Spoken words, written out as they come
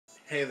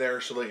Hey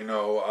there, so let you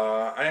know,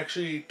 I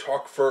actually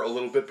talk for a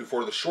little bit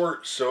before the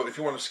short, so if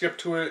you want to skip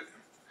to it,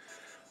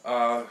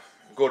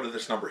 go to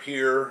this number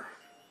here.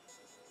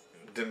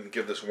 Didn't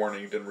give this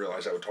warning, didn't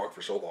realize I would talk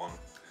for so long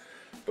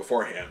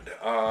beforehand.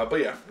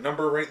 But yeah,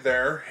 number right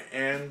there,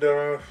 and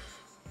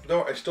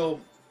no, I still,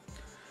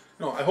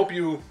 I hope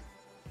you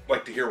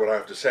like to hear what I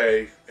have to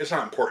say. It's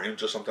not important,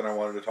 just something I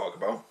wanted to talk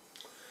about.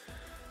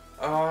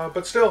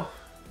 But still,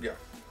 yeah,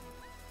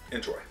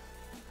 enjoy.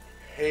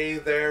 Hey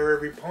there,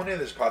 every pony,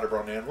 this is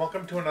PotterBrony, and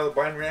welcome to another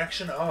blind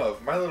reaction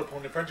of My Little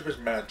Pony Friendship is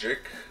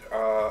Magic,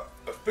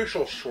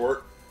 official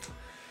short,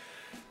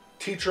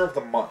 Teacher of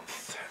the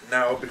Month.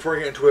 Now, before I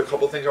get into it, a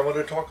couple things I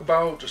wanted to talk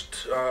about,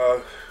 just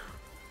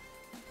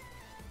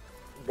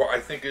what I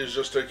think is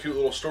just a cute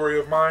little story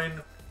of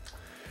mine,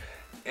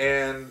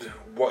 and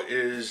what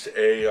is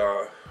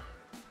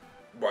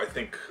what I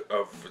think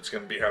of what's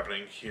going to be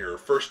happening here.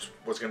 First,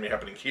 what's going to be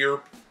happening here.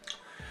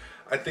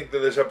 I think that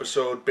this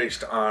episode,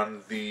 based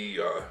on the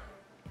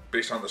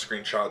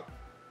screenshot,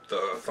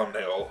 the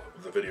thumbnail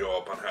of the video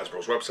up on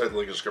Hasbro's website, the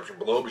link in the description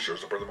below, be sure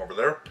to support them over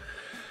there.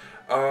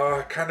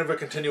 Kind of a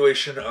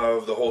continuation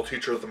of the whole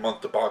Teacher of the Month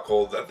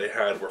debacle that they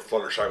had, where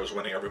Fluttershy was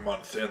winning every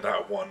month in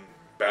that one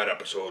bad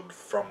episode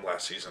from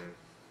last season.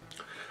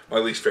 My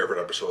least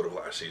favorite episode of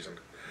last season.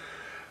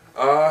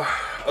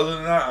 Other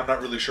than that, I'm not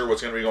really sure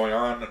what's going to be going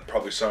on.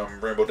 Probably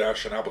some Rainbow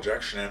Dash and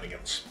Applejack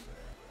shenanigans.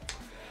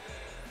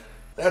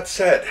 That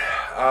said,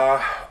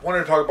 wanted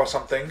to talk about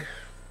something,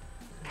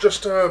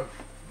 just a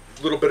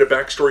little bit of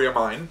backstory of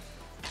mine.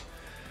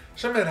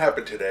 Something that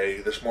happened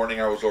today. This morning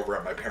I was over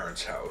at my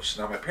parents' house.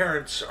 Now my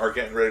parents are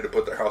getting ready to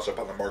put their house up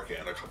on the market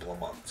in a couple of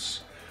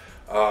months.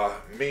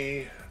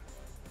 Me,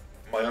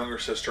 my younger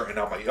sister, and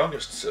now my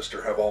youngest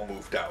sister have all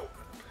moved out.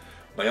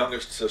 My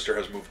youngest sister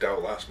has moved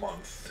out last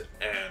month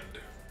and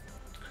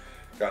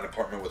got an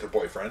apartment with her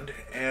boyfriend.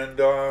 And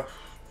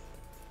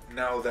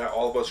now that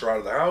all of us are out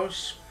of the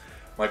house,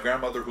 my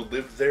grandmother who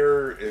lived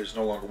there is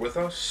no longer with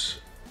us.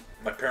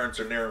 My parents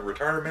are nearing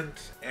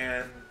retirement,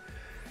 and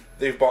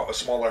they've bought a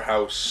smaller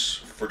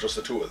house for just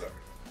the two of them.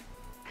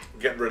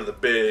 Getting rid of the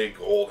big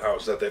old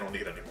house that they don't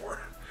need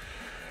anymore.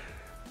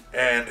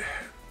 And,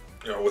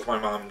 with my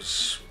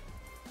mom's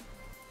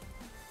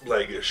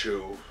leg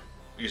issue,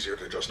 easier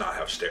to just not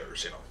have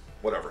stairs,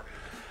 whatever.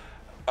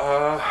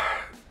 That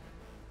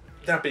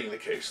being the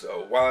case,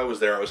 though, while I was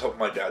there, I was helping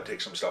my dad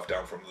take some stuff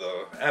down from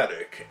the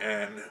attic,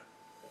 and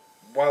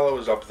while I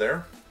was up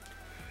there,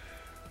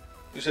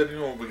 he said,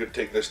 we could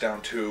take this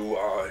down to,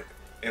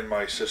 in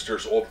my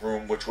sister's old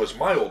room, which was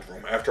my old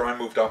room. After I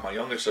moved out, my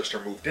youngest sister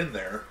moved in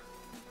there,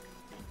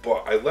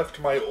 but I left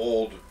my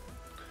old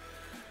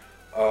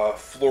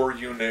floor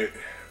unit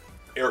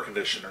air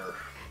conditioner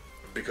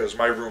because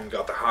my room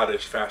got the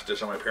hottest,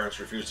 fastest, and my parents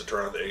refused to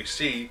turn on the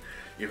AC,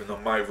 even though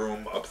my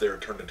room up there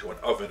turned into an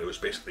oven. It was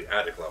basically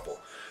attic level.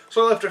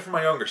 So I left it for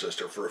my younger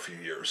sister for a few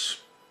years.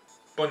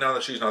 But now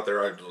that she's not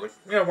there, I was like,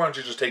 why don't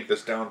you just take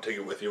this down, take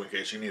it with you in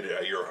case you need it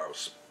at your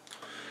house.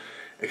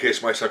 In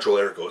case my central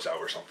air goes out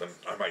or something,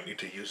 I might need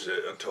to use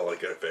it until I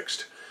get it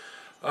fixed.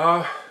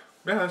 Yeah,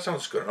 that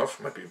sounds good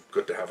enough. Might be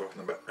good to have it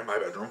in my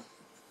bedroom.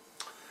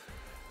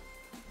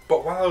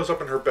 But while I was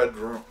up in her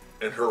bedroom,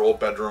 in her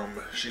old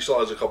bedroom, she still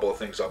has a couple of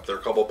things up there,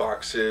 a couple of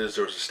boxes.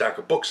 There was a stack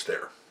of books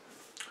there.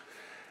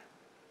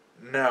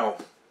 Now,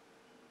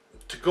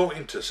 to go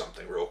into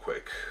something real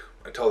quick,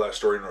 I tell that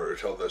story in order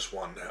to tell this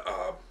one.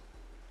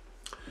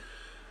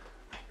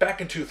 Back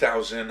in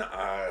 2000,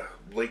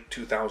 late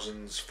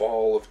 2000s,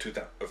 fall of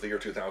the year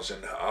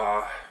 2000,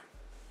 I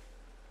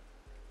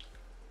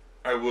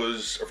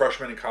was a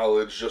freshman in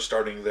college, just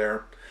starting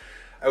there.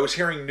 I was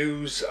hearing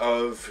news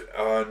of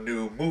a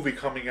new movie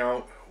coming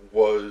out,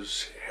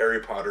 was Harry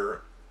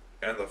Potter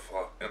and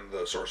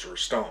the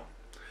Sorcerer's Stone.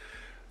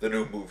 The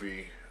new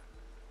movie,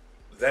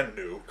 then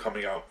new,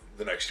 coming out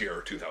the next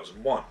year,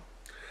 2001.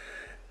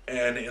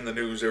 And in the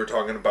news, they were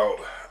talking about,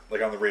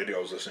 like on the radio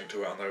I was listening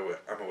to it on my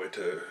way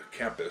to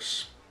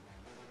campus.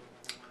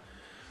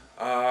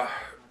 They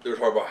were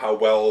talking about how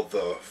well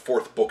the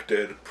fourth book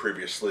did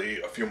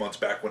previously, a few months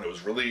back when it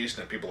was released,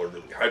 and people are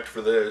really hyped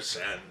for this,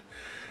 and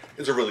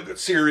it's a really good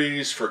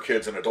series for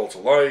kids and adults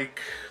alike.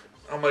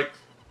 I'm like,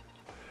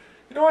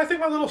 I think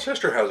my little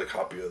sister has a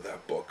copy of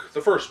that book,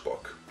 the first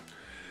book.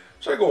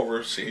 So I go over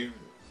and see.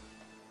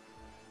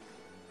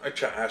 I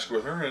asked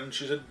with her, and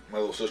she said my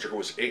little sister, who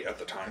was 8 at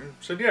the time,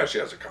 said yeah, she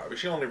has a copy.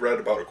 She only read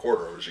about a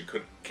quarter of it. She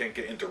can't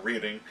get into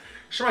reading.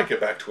 She might get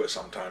back to it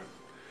sometime.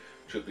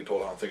 Truth be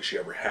told, I don't think she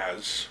ever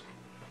has.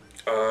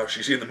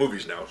 She's seen the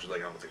movies now. She's like,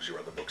 I don't think she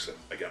read the books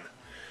again.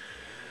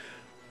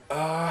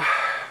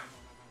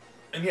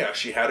 And yeah,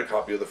 she had a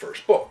copy of the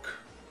first book.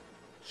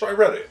 So I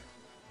read it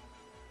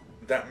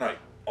that night,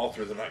 all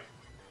through the night.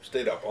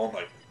 Stayed up all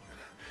night.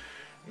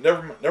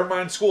 Never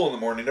mind school in the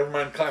morning, never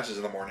mind classes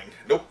in the morning.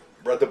 Nope.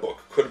 Read the book,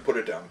 couldn't put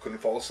it down, couldn't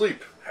fall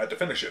asleep, had to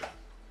finish it.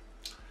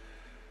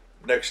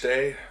 Next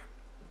day,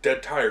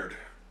 dead tired.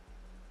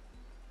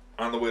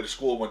 On the way to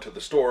school, went to the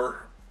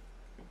store,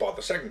 bought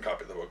the second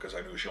copy of the book because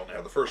I knew she only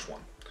had the first one.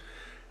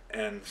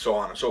 and so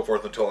on and so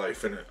forth until I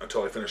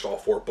finished all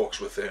 4 books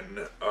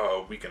within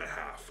a week and a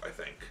half, I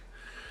think.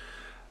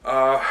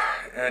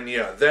 And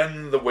yeah,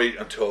 then the wait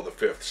until the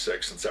 5th,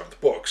 6th, and 7th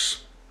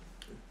books.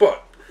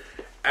 But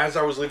as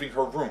I was leaving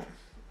her room,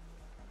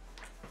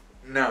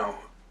 now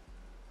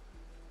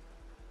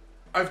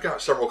I've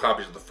got several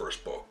copies of the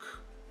first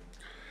book.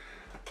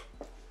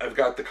 I've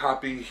got the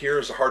copy here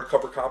is a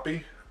hardcover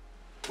copy,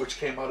 which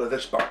came out of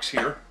this box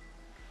here.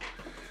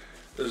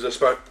 This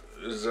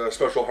is a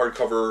special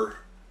hardcover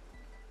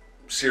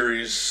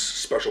series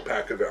special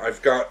pack of it.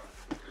 I've got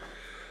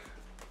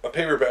a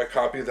paperback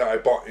copy that I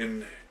bought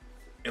in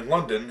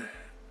London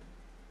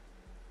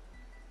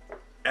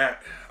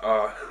at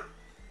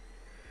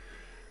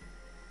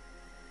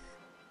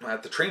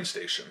the train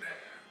station.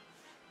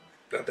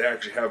 That they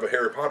actually have a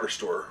Harry Potter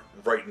store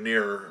right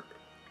near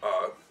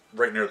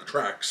the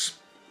tracks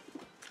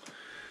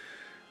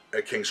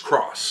at King's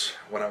Cross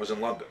when I was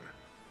in London.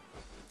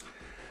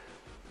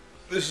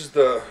 This is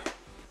the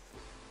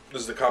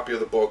copy of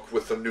the book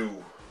with the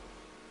new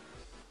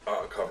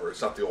cover.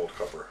 It's not the old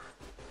cover.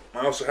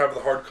 I also have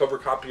the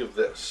hardcover copy of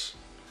this,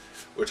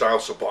 which I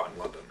also bought in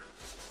London.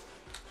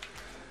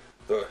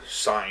 The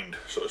signed,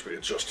 so to speak.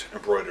 It's just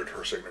embroidered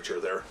her signature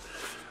there.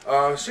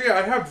 So yeah,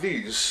 I have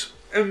these,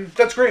 and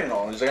that's great and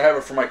all. I have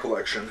it for my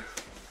collection.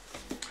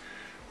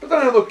 But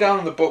then I look down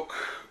in the book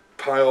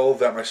pile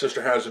that my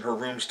sister has in her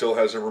room, still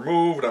hasn't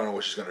removed. I don't know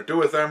what she's going to do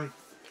with them.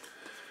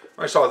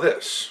 I saw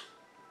this.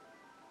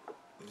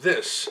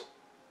 This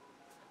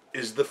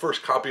is the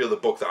first copy of the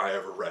book that I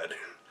ever read.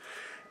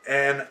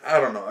 And I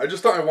don't know, I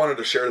just thought I wanted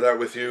to share that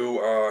with you.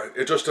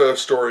 It's just a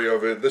story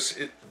of it.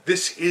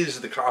 This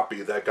is the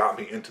copy that got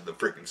me into the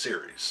freaking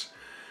series.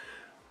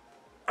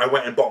 I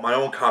went and bought my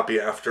own copy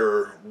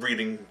after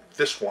reading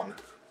this one.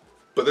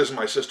 But this is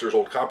my sister's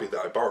old copy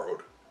that I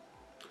borrowed.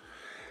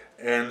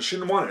 And she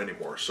didn't want it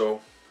anymore,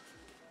 so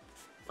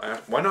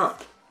why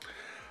not?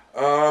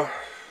 Yeah,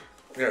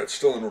 it's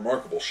still in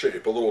remarkable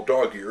shape. A little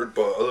dog-eared,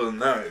 but other than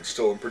that, it's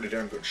still in pretty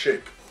damn good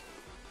shape.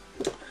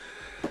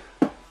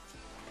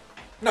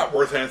 Not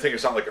worth anything.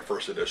 It's not like a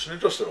first edition.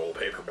 It's just an old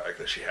paperback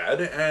that she had,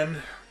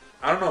 and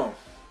I don't know.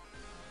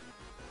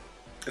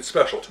 It's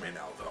special to me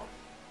now, though.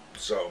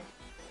 So,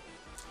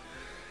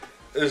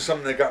 this is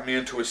something that got me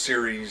into a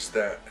series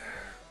that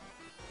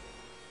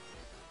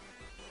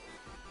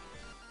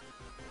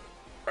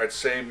I'd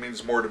say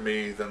means more to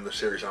me than the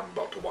series I'm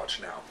about to watch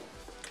now.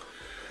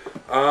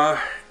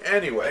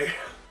 Anyway,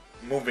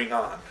 moving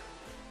on.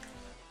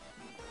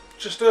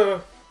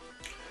 That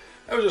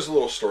was just a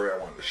little story I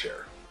wanted to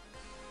share.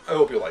 I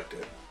hope you liked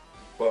it.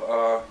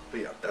 But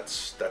yeah,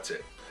 that's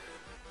it.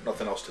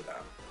 Nothing else to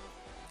that.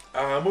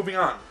 Moving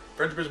on.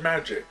 Friendship is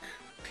Magic.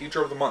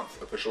 Teacher of the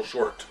Month. Official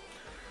short.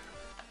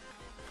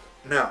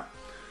 Now,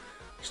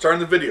 starting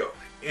the video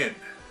in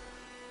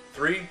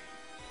 3,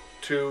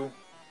 2,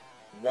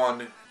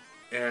 1,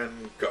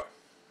 and go.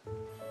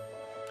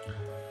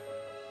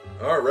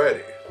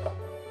 Alrighty.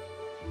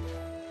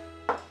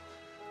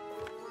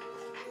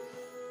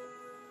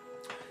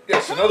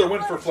 Yes, another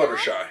win for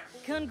Fluttershy.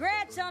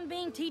 Congrats on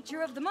being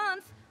Teacher of the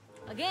Month.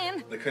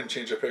 Again. They couldn't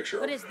change the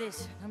picture. What is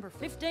this, number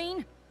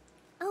 15?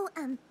 Oh,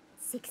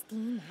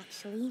 16,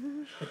 actually.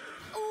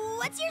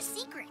 What's your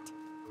secret?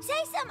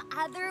 Say some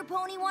other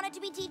pony wanted to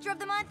be Teacher of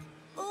the Month.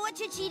 What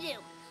should she do?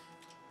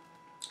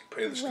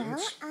 Pay the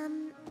students. Well,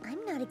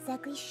 I'm not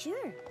exactly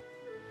sure.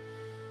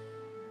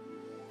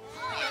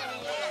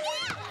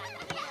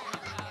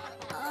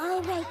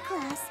 All right,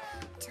 class.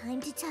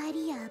 Time to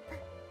tidy up.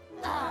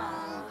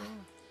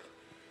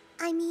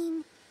 I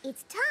mean,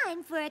 it's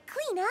time for a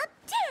clean-up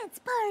dance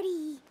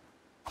party.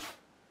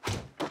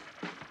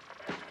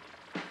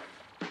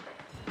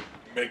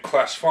 Make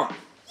class fun.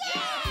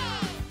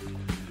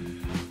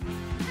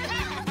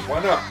 Why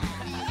not?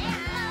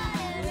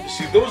 You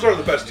see, those are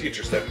the best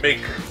teachers that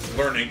make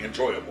learning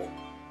enjoyable.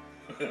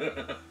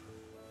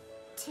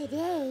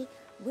 Today,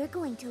 we're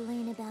going to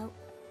learn about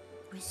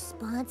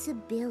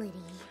responsibility.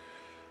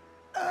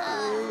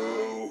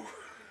 Oh.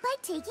 By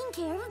taking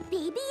care of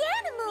baby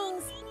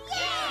animals.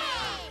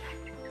 Yay!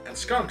 And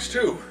skunks,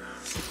 too.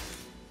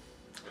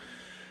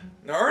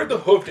 Now, aren't the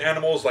hoofed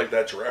animals like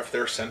that giraffe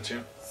they're sent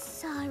to?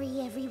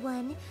 Sorry,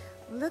 everyone.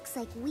 Looks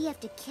like we have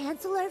to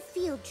cancel our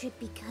field trip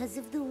because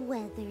of the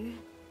weather.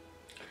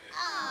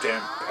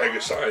 Damn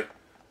Pegasi.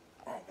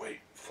 Oh, wait.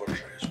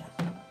 Fluttershy is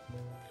one.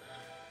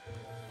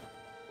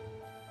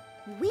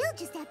 We'll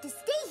just have to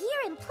stay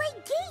here and play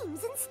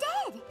games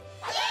instead.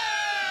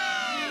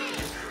 Yay!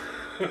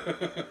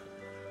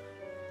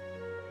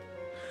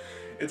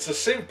 It's the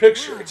same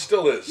picture. It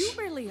still is. You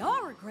really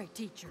are a great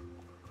teacher.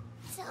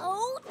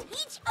 So,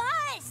 teach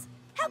us!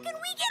 How can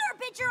we get our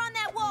picture on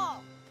that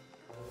wall?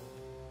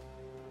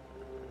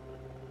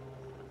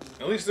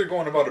 At least they're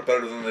going about it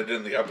better than they did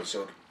in the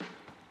episode.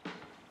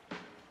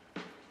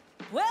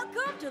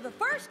 Welcome to the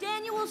first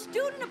annual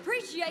Student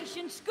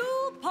Appreciation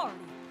School Party.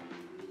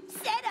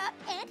 Set up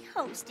and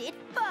hosted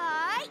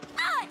by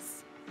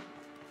us!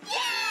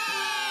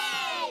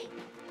 Yay!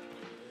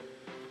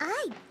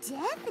 I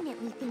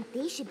definitely think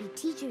they should be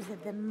Teachers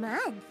of the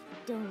Month,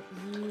 don't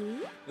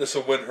you? This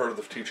will win her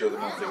the Teacher of the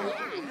Month again.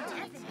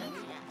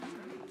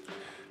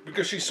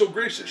 Because she's so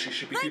gracious, she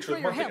should be Teacher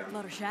of the Month again.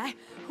 Thanks for your help,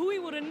 Fluttershy. We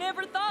would have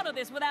never thought of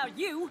this without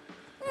you.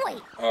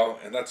 Wait. Oh,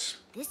 and that's...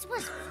 This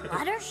was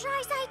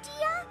Fluttershy's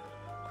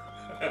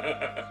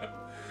idea?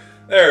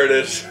 There it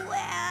is.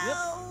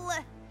 Well...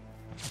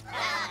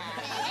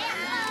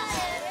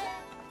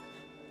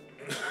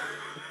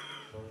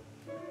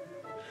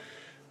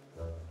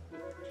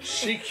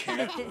 She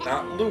can't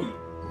not lose.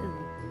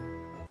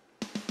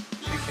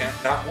 She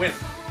can't not win.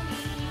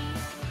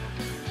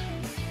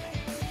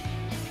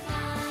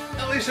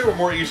 At least they were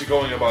more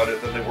easygoing about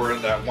it than they were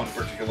in that one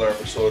particular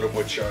episode, of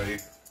which I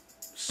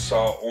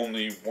saw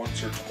only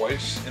once or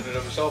twice in and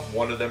of itself.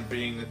 One of them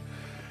being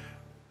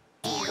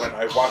when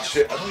I watched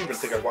it. I don't even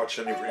think I watched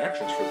any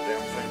reactions for the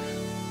damn thing.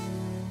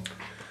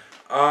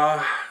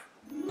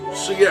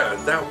 So yeah,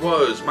 that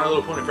was My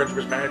Little Pony Friendship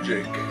is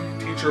Magic,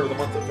 Teacher of the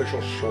Month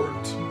official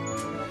short.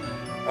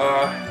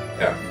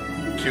 Yeah,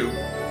 cute.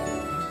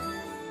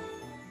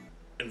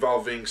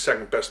 Involving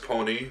second best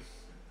pony,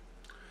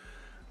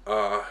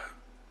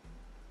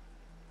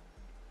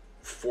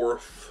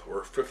 fourth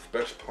or fifth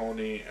best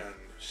pony, and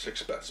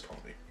sixth best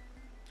pony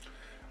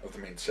of the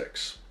main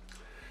six.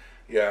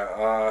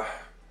 Yeah,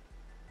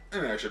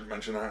 and I should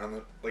mention that on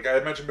the, like I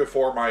had mentioned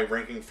before, my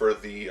ranking for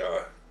the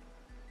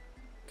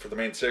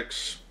main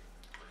six.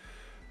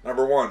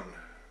 Number 1,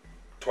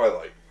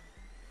 Twilight,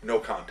 no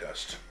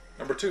contest.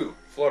 Number 2,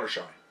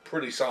 Fluttershy,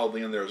 pretty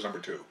solidly in there as number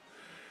 2.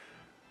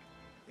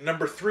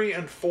 Number 3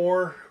 and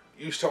 4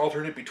 used to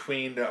alternate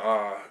between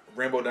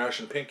Rainbow Dash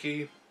and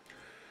Pinkie.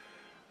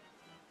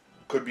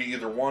 Could be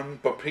either one,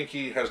 but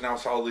Pinkie has now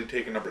solidly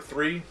taken number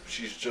 3.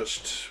 She's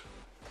just,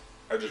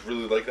 I just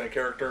really like that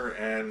character.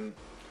 And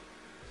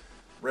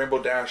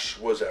Rainbow Dash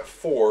was at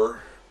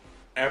 4,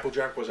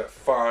 Applejack was at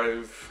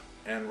 5,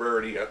 and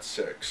Rarity at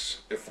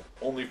 6. If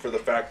only for the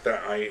fact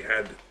that I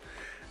had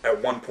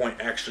at one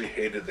point actually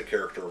hated the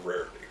character of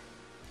Rarity.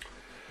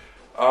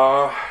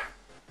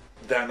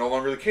 That no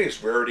longer the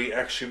case. Rarity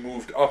actually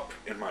moved up,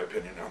 in my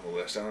opinion, on the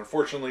list. And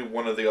unfortunately,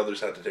 one of the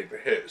others had to take the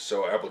hit.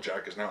 So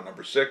Applejack is now at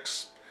number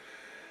 6.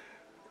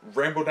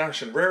 Rainbow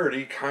Dash and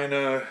Rarity kind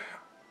of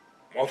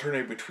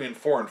alternate between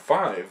 4 and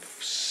 5.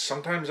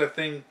 Sometimes I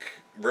think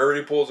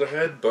Rarity pulls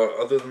ahead, but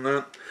other than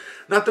that,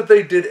 not that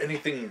they did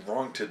anything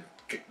wrong to...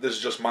 This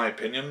is just my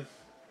opinion.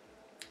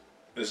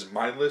 This is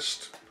my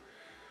list.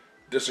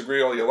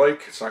 Disagree all you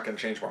like. It's not going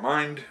to change my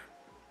mind.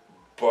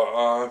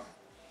 But,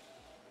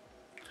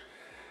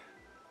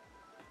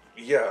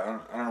 yeah,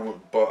 I don't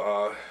know,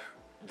 but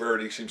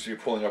Rarity seems to be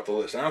pulling up the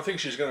list. I don't think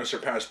she's going to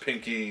surpass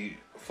Pinkie,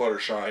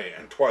 Fluttershy,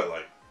 and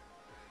Twilight.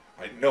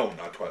 I know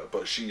not Twilight,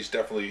 but she's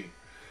definitely...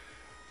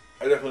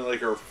 I definitely like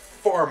her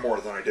far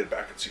more than I did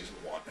back in Season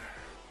 1.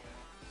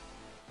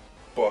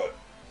 But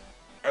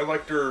I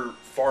liked her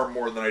far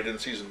more than I did in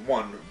Season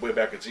 1, way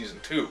back in Season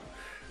 2.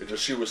 It's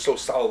just she was so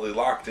solidly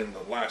locked in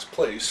the last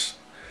place.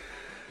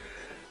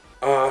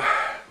 But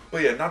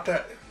yeah, not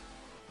that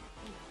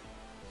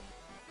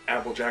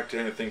Applejack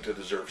did anything to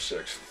deserve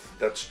 6th.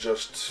 That's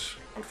just,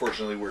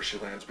 unfortunately, where she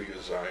lands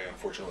because I,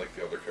 unfortunately, like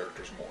the other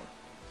characters more.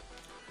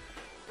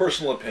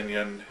 Personal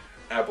opinion,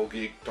 Apple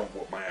Geek, don't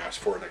whoop my ass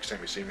for it next time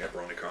you see me at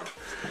BronyCon.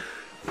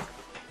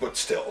 But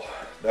still,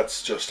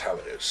 that's just how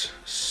it is.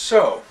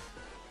 So,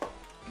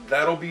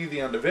 that'll be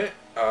the end of it.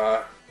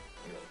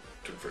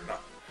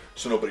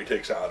 So nobody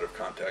takes it out of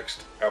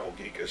context. Apple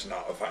Geek is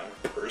not a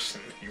violent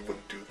person. He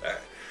wouldn't do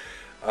that.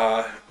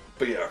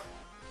 But yeah.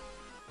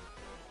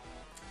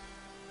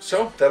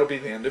 So, that'll be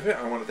the end of it.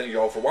 I want to thank you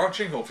all for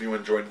watching. Hopefully you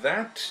enjoyed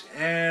that.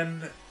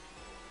 And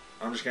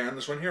I'm just going to end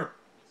this one here.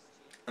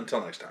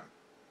 Until next time.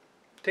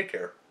 Take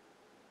care.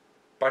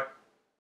 Bye.